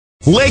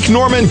Lake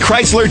Norman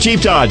Chrysler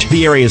Jeep Dodge,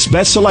 the area's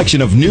best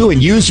selection of new and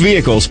used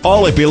vehicles,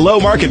 all at below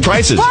market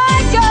prices.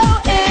 Why go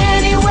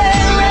anywhere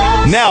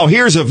else? Now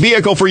here's a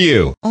vehicle for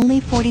you.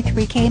 Only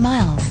 43K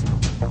miles.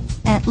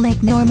 At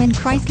Lake Norman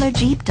Chrysler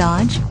Jeep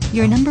Dodge,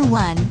 your number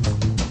one.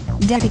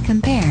 Dare to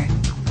compare?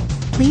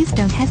 Please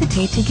don't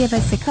hesitate to give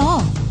us a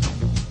call.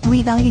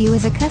 We value you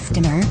as a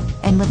customer,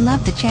 and would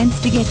love the chance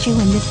to get you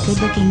in this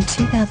good-looking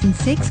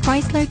 2006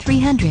 Chrysler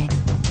 300.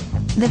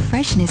 The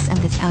freshness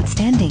of this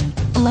outstanding,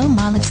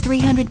 low-mileage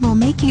 300 will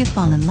make you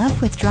fall in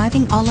love with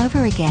driving all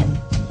over again.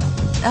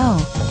 Oh,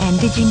 and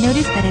did you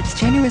notice that it's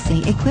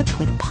generously equipped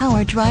with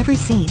power driver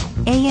seat,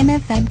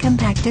 AM/FM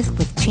compact disc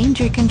with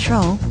changer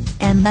control,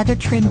 and leather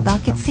trim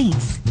bucket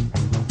seats?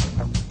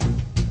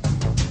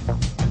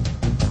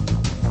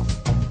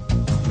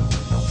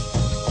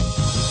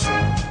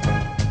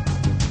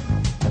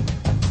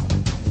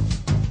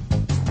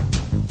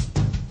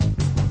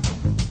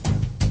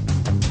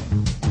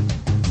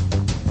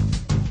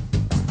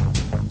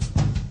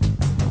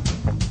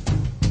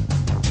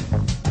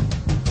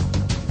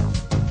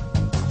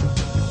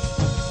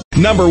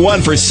 Number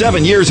one for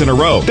 7 years in a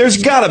row.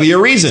 There's gotta be a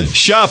reason.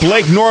 Shop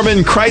Lake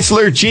Norman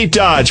Chrysler Jeep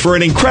Dodge for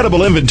an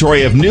incredible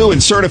inventory of new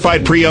and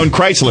certified pre-owned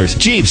Chryslers,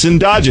 Jeeps, and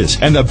Dodges,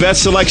 and the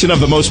best selection of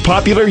the most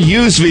popular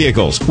used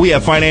vehicles. We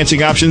have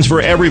financing options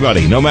for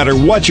everybody, no matter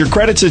what your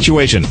credit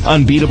situation.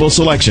 Unbeatable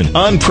selection,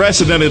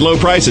 unprecedented low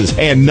prices,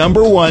 and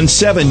number one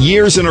 7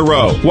 years in a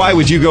row. Why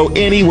would you go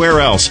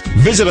anywhere else?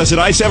 Visit us at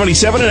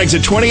I-77 and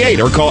exit 28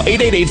 or call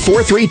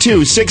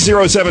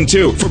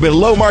 888-432-6072 for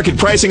below market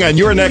pricing on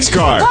your next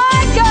car.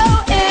 Why go